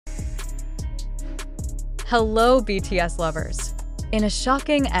Hello, BTS lovers! In a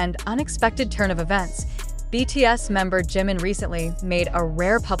shocking and unexpected turn of events, BTS member Jimin recently made a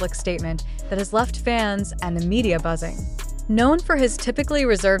rare public statement that has left fans and the media buzzing. Known for his typically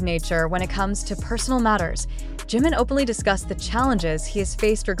reserved nature when it comes to personal matters, Jimin openly discussed the challenges he has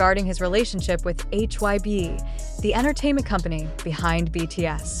faced regarding his relationship with HYBE, the entertainment company behind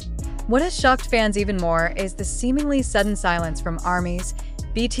BTS. What has shocked fans even more is the seemingly sudden silence from ARMY's,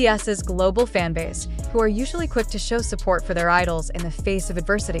 BTS's global fanbase, who are usually quick to show support for their idols in the face of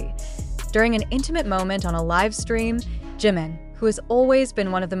adversity. During an intimate moment on a live stream, Jimin, who has always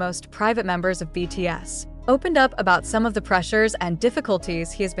been one of the most private members of BTS, opened up about some of the pressures and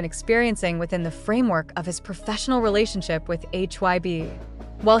difficulties he has been experiencing within the framework of his professional relationship with HYBE.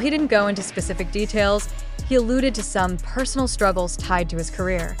 While he didn't go into specific details, he alluded to some personal struggles tied to his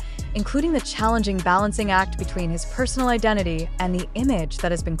career, including the challenging balancing act between his personal identity and the image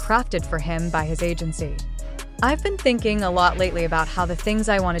that has been crafted for him by his agency. I've been thinking a lot lately about how the things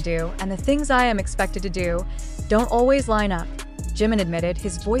I want to do and the things I am expected to do don't always line up, Jimin admitted,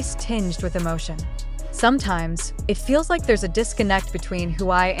 his voice tinged with emotion. Sometimes, it feels like there's a disconnect between who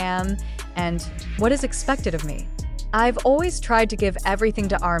I am and what is expected of me. I've always tried to give everything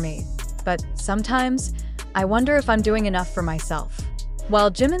to ARMY, but sometimes, I wonder if I'm doing enough for myself.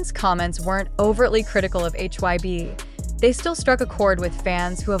 While Jimin's comments weren't overtly critical of HYBE, they still struck a chord with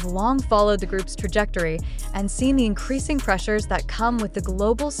fans who have long followed the group's trajectory and seen the increasing pressures that come with the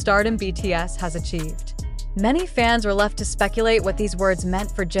global stardom BTS has achieved. Many fans were left to speculate what these words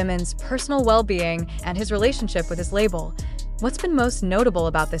meant for Jimin's personal well-being and his relationship with his label. What's been most notable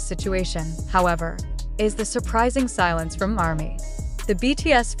about this situation, however, is the surprising silence from ARMY. The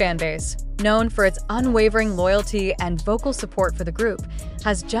BTS fanbase, known for its unwavering loyalty and vocal support for the group,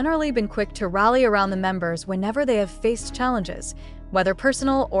 has generally been quick to rally around the members whenever they have faced challenges, whether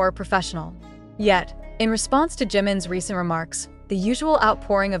personal or professional. Yet, in response to Jimin's recent remarks, the usual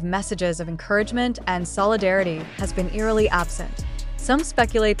outpouring of messages of encouragement and solidarity has been eerily absent. Some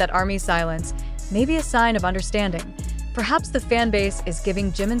speculate that ARMY's silence may be a sign of understanding. Perhaps the fanbase is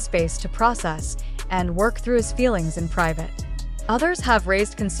giving Jimin space to process and work through his feelings in private. Others have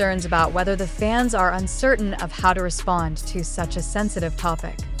raised concerns about whether the fans are uncertain of how to respond to such a sensitive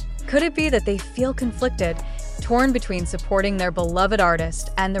topic. Could it be that they feel conflicted, torn between supporting their beloved artist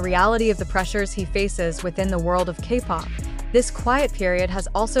and the reality of the pressures he faces within the world of K-pop? This quiet period has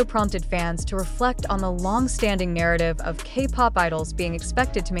also prompted fans to reflect on the long-standing narrative of K-pop idols being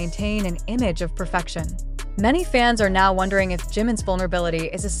expected to maintain an image of perfection. Many fans are now wondering if Jimin's vulnerability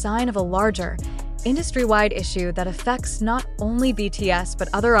is a sign of a larger, industry-wide issue that affects not only BTS but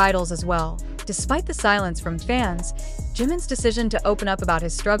other idols as well. Despite the silence from fans, Jimin's decision to open up about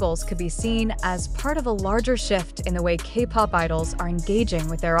his struggles could be seen as part of a larger shift in the way K-pop idols are engaging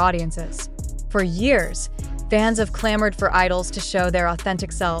with their audiences. For years, fans have clamored for idols to show their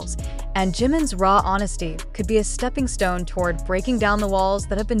authentic selves, and Jimin's raw honesty could be a stepping stone toward breaking down the walls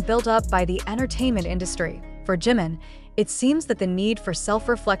that have been built up by the entertainment industry. For Jimin, it seems that the need for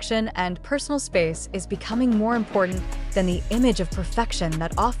self-reflection and personal space is becoming more important than the image of perfection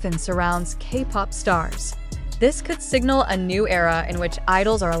that often surrounds K-pop stars. This could signal a new era in which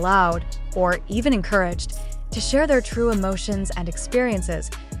idols are allowed, or even encouraged, to share their true emotions and experiences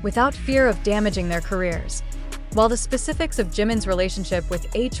without fear of damaging their careers. While the specifics of Jimin's relationship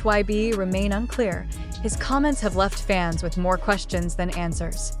with HYBE remain unclear, his comments have left fans with more questions than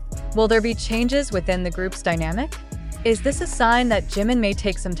answers. Will there be changes within the group's dynamic? Is this a sign that Jimin may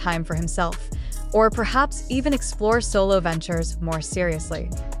take some time for himself, or perhaps even explore solo ventures more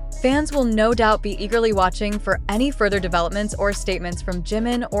seriously? Fans will no doubt be eagerly watching for any further developments or statements from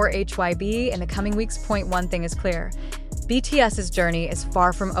Jimin or HYBE in the coming weeks. One thing is clear: BTS's journey is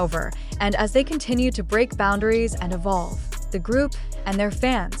far from over, and as they continue to break boundaries and evolve, the group and their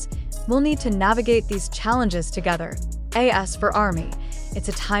fans will need to navigate these challenges together. As for ARMY, it's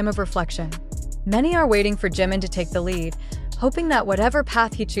a time of reflection. Many are waiting for Jimin to take the lead, hoping that whatever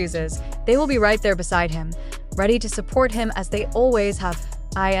path he chooses, they will be right there beside him, ready to support him as they always have.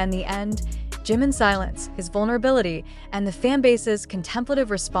 In the end, Jimin's silence, his vulnerability, and the fanbase's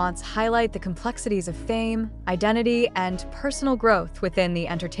contemplative response highlight the complexities of fame, identity, and personal growth within the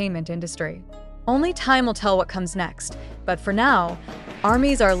entertainment industry. Only time will tell what comes next, but for now,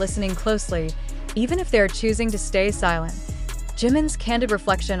 ARMYs are listening closely, even if they're choosing to stay silent. Jimin's candid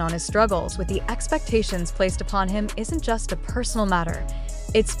reflection on his struggles with the expectations placed upon him isn't just a personal matter.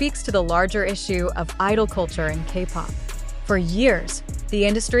 It speaks to the larger issue of idol culture in K-pop. For years, the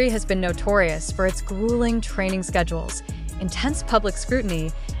industry has been notorious for its grueling training schedules, intense public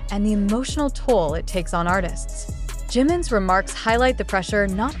scrutiny, and the emotional toll it takes on artists. Jimin's remarks highlight the pressure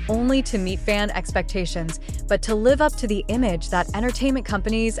not only to meet fan expectations, but to live up to the image that entertainment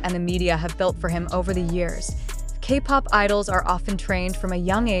companies and the media have built for him over the years. K-pop idols are often trained from a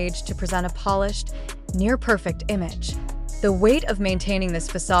young age to present a polished, near-perfect image. The weight of maintaining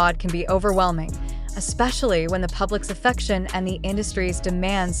this facade can be overwhelming, especially when the public's affection and the industry's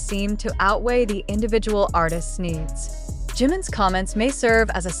demands seem to outweigh the individual artist's needs. Jimin's comments may serve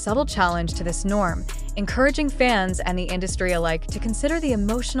as a subtle challenge to this norm, encouraging fans and the industry alike to consider the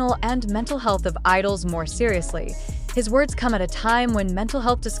emotional and mental health of idols more seriously. His words come at a time when mental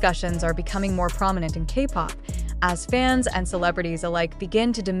health discussions are becoming more prominent in K-pop, as fans and celebrities alike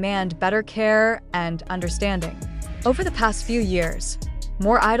begin to demand better care and understanding. Over the past few years,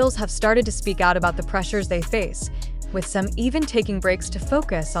 more idols have started to speak out about the pressures they face, with some even taking breaks to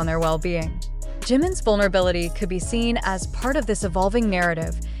focus on their well-being. Jimin's vulnerability could be seen as part of this evolving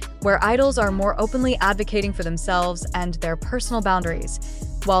narrative, where idols are more openly advocating for themselves and their personal boundaries.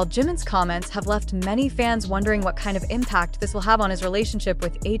 While Jimin's comments have left many fans wondering what kind of impact this will have on his relationship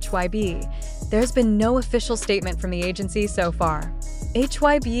with HYBE, there's been no official statement from the agency so far.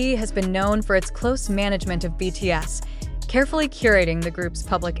 HYBE has been known for its close management of BTS, carefully curating the group's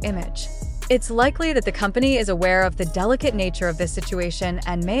public image. It's likely that the company is aware of the delicate nature of this situation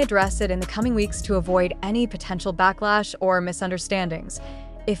and may address it in the coming weeks to avoid any potential backlash or misunderstandings.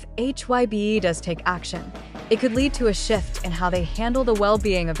 If HYBE does take action, it could lead to a shift in how they handle the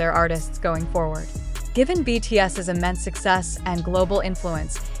well-being of their artists going forward. Given BTS's immense success and global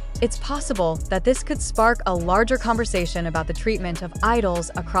influence, it's possible that this could spark a larger conversation about the treatment of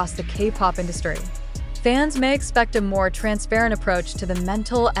idols across the K-pop industry. Fans may expect a more transparent approach to the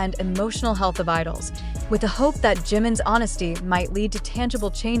mental and emotional health of idols, with the hope that Jimin's honesty might lead to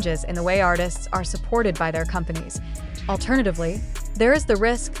tangible changes in the way artists are supported by their companies. Alternatively, there is the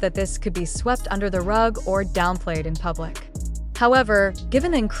risk that this could be swept under the rug or downplayed in public. However,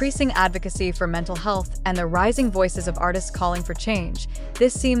 given the increasing advocacy for mental health and the rising voices of artists calling for change,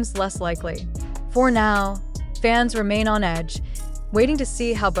 this seems less likely. For now, fans remain on edge, waiting to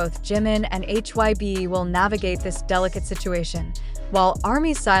see how both Jimin and HYBE will navigate this delicate situation. While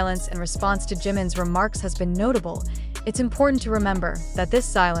ARMY's silence in response to Jimin's remarks has been notable, it's important to remember that this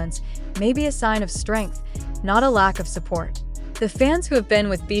silence may be a sign of strength, not a lack of support. The fans who have been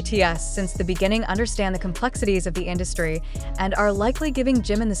with BTS since the beginning understand the complexities of the industry and are likely giving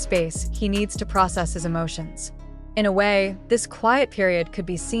Jimin the space he needs to process his emotions. In a way, this quiet period could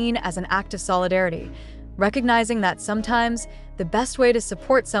be seen as an act of solidarity, recognizing that sometimes the best way to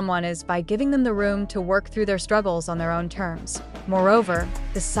support someone is by giving them the room to work through their struggles on their own terms. Moreover,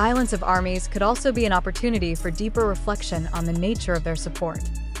 the silence of ARMYs could also be an opportunity for deeper reflection on the nature of their support.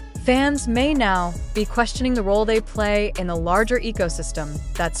 Fans may now be questioning the role they play in the larger ecosystem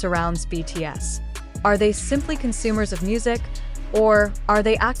that surrounds BTS. Are they simply consumers of music, or are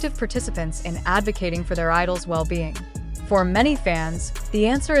they active participants in advocating for their idols' well-being? For many fans, the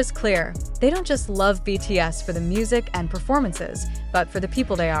answer is clear. They don't just love BTS for the music and performances, but for the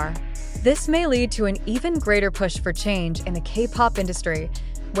people they are. This may lead to an even greater push for change in the K-pop industry,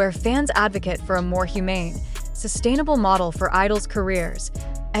 where fans advocate for a more humane, sustainable model for idols' careers.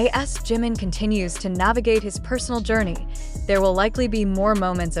 As Jimin continues to navigate his personal journey, there will likely be more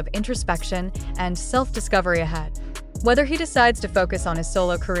moments of introspection and self-discovery ahead. Whether he decides to focus on his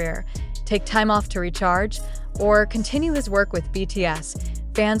solo career, take time off to recharge, or continue his work with BTS,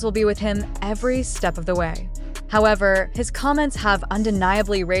 fans will be with him every step of the way. However, his comments have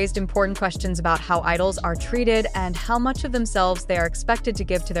undeniably raised important questions about how idols are treated and how much of themselves they are expected to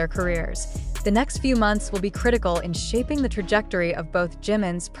give to their careers. The next few months will be critical in shaping the trajectory of both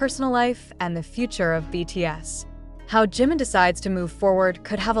Jimin's personal life and the future of BTS. How Jimin decides to move forward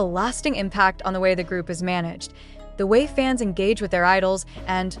could have a lasting impact on the way the group is managed, the way fans engage with their idols,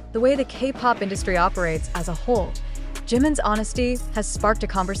 and the way the K-pop industry operates as a whole. Jimin's honesty has sparked a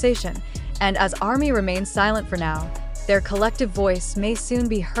conversation, and as ARMY remains silent for now, their collective voice may soon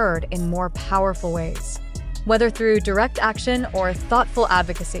be heard in more powerful ways. Whether through direct action or thoughtful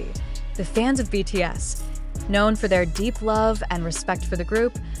advocacy, the fans of BTS, known for their deep love and respect for the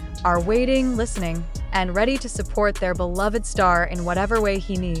group, are waiting, listening, and ready to support their beloved star in whatever way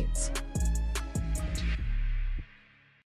he needs.